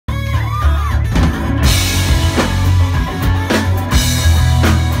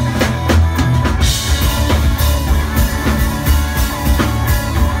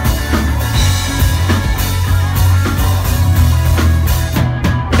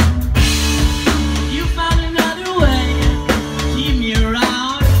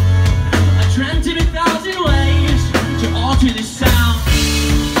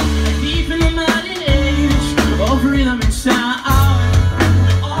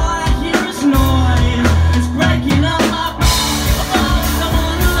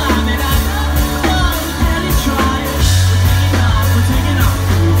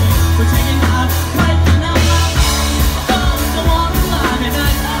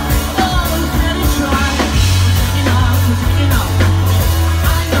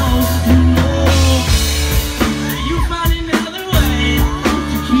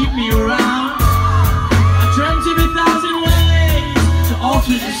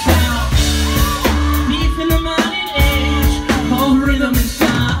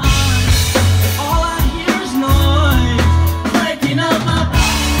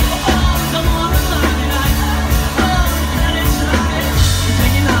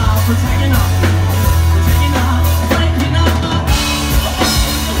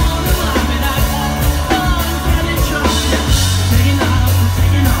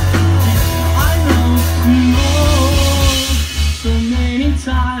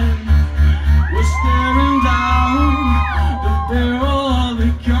time we're staring down the barrel of a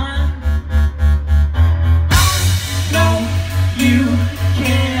gun. No, you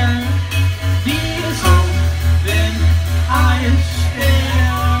can't be something I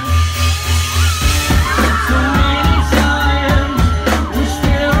stare. So many times we're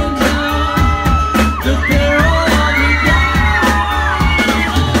staring down the barrel of a gun.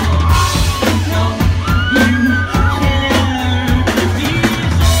 No, you can't be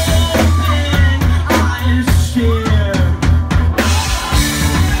something I share.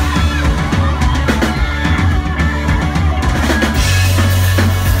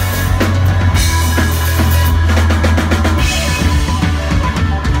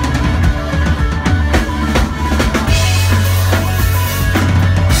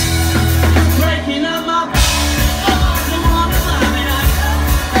 Breaking up my bones, I wanna love it.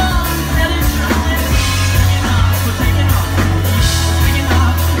 I'm really trying. Taking off,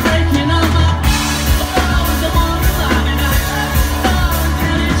 breaking up my bones, I wanna love it. I'm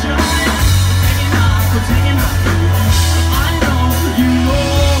really trying. Taking off. I know you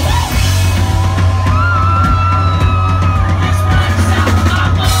know. This breaks out my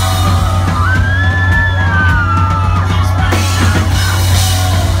bones. This breaks out my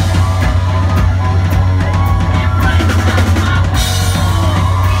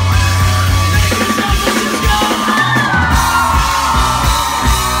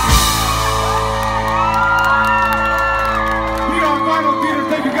We are Vinyl Theater.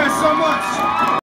 Thank you guys so much.